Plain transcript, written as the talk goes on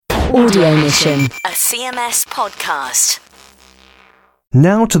Audio Mission, a CMS podcast.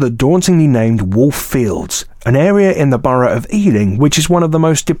 Now to the dauntingly named Wolf Fields, an area in the borough of Ealing which is one of the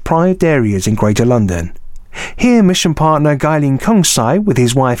most deprived areas in Greater London. Here, mission partner Gailing Kongsai with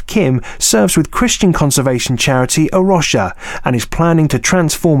his wife Kim serves with Christian conservation charity Arosha and is planning to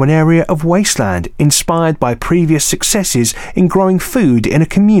transform an area of wasteland inspired by previous successes in growing food in a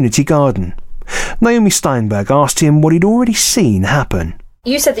community garden. Naomi Steinberg asked him what he'd already seen happen.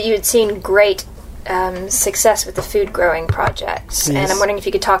 You said that you had seen great success with the food growing projects, yes. And I'm wondering if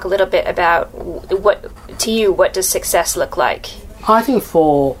you could talk a little bit about what does success look like? I think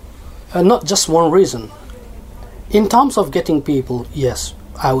for not just one reason. In terms of getting people, yes,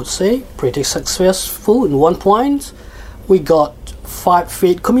 I would say pretty successful in one point. We got 5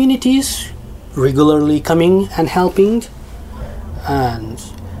 faith communities regularly coming and helping, and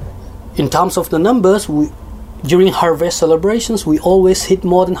in terms of the numbers, during harvest celebrations, we always hit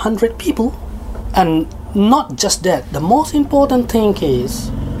more than 100 people. And not just that, the most important thing is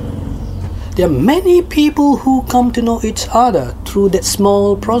there are many people who come to know each other through that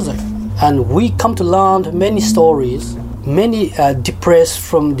small project. And we come to learn many stories, many depressed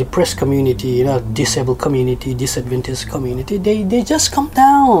community, disabled community, disadvantaged community. They just come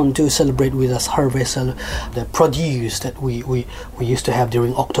down to celebrate with us harvest, the produce that we used to have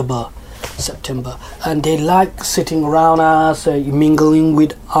during October, September, and they like sitting around us, mingling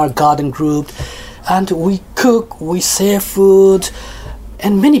with our garden group, and we cook, we share food,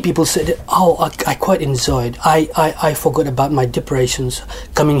 and many people said that, I quite enjoyed. I forgot about my depressions.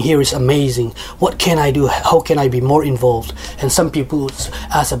 Coming here is amazing. What can I do? How can I be more involved? And some people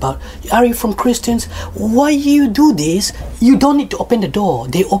ask about, are you from Christians? Why you do this? You don't need to open the door.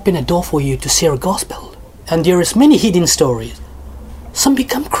 They open a door for you to share a gospel. And there is many hidden stories. Some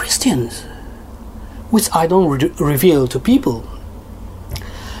become Christians, which I don't reveal to people.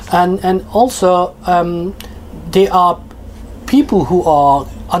 And also, there are people who are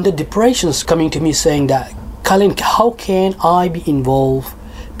under depressions coming to me saying that, Colin, how can I be involved?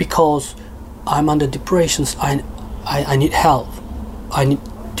 Because I'm under depressions, I need help. I need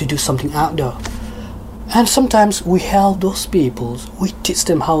to do something out there. And sometimes we help those people. We teach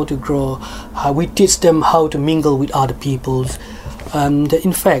them how to grow. We teach them how to mingle with other peoples. And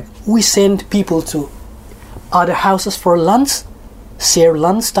in fact, we send people to other houses for lunch, share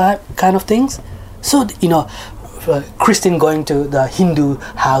lunch type kind of things. So, Christian going to the Hindu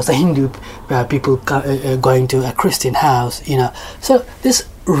house, the Hindu people going to a Christian house, So there's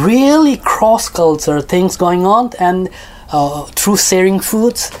really cross-culture things going on, and through sharing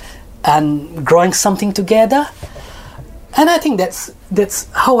foods and growing something together. And I think that's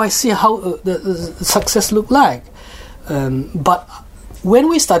how I see how the success look like. But when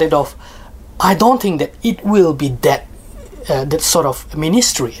we started off, I don't think that it will be that sort of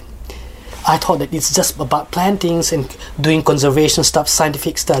ministry. I thought that it's just about plantings and doing conservation stuff,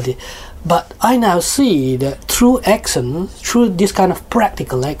 scientific study. But I now see that through actions, through this kind of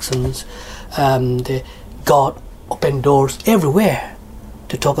practical actions, God opened doors everywhere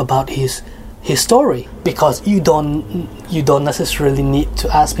to talk about His story. Because you don't necessarily need to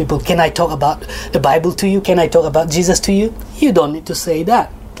ask people, can I talk about the Bible to you? Can I talk about Jesus to you? You don't need to say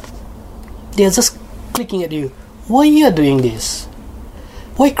that. They're just clicking at you. Why you are doing this?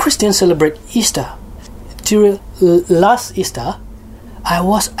 Why Christians celebrate Easter? During last Easter, I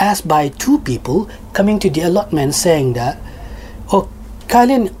was asked by 2 people coming to the allotment saying that,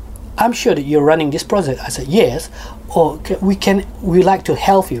 Kylian, I'm sure that you're running this project. I said, yes. We like to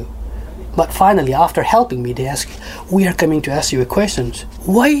help you. But finally, after helping me, they asked, we are coming to ask you a question.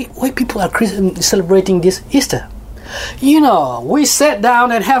 Why people are celebrating this Easter? We sat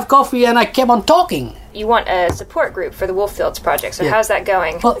down and have coffee and I kept on talking. You want a support group for the Wolf Fields project, so how's that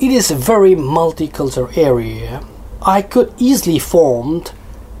going? Well, it is a very multicultural area. I could easily form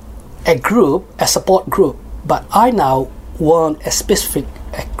a support group, but I now want a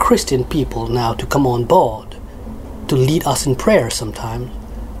Christian people now to come on board, to lead us in prayer sometimes,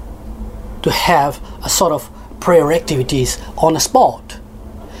 to have a sort of prayer activities on the spot.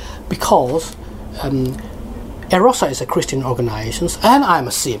 Because Arosha is a Christian organization, and I'm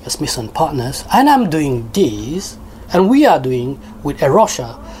a CMS mission partners, and I'm doing this, and we are doing with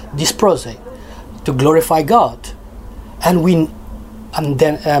Arosha this project to glorify God,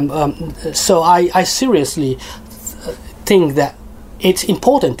 so I seriously think that it's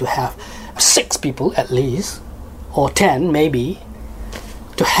important to have 6 people at least, or 10 maybe,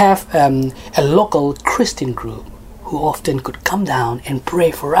 to have a local Christian group who often could come down and pray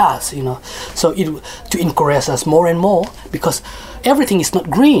for us, so to encourage us more and more, because everything is not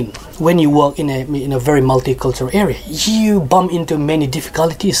green. When you work in a very multicultural area, you bump into many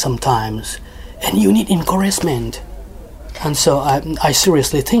difficulties sometimes, and you need encouragement. And so I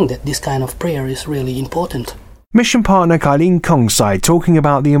seriously think that this kind of prayer is really important. Mission partner Kylene Kongsai talking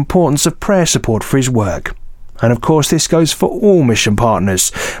about the importance of prayer support for his work. And of course this goes for all mission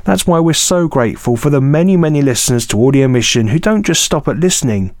partners. That's why we're so grateful for the many, many listeners to Audio Mission who don't just stop at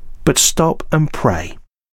listening, but stop and pray.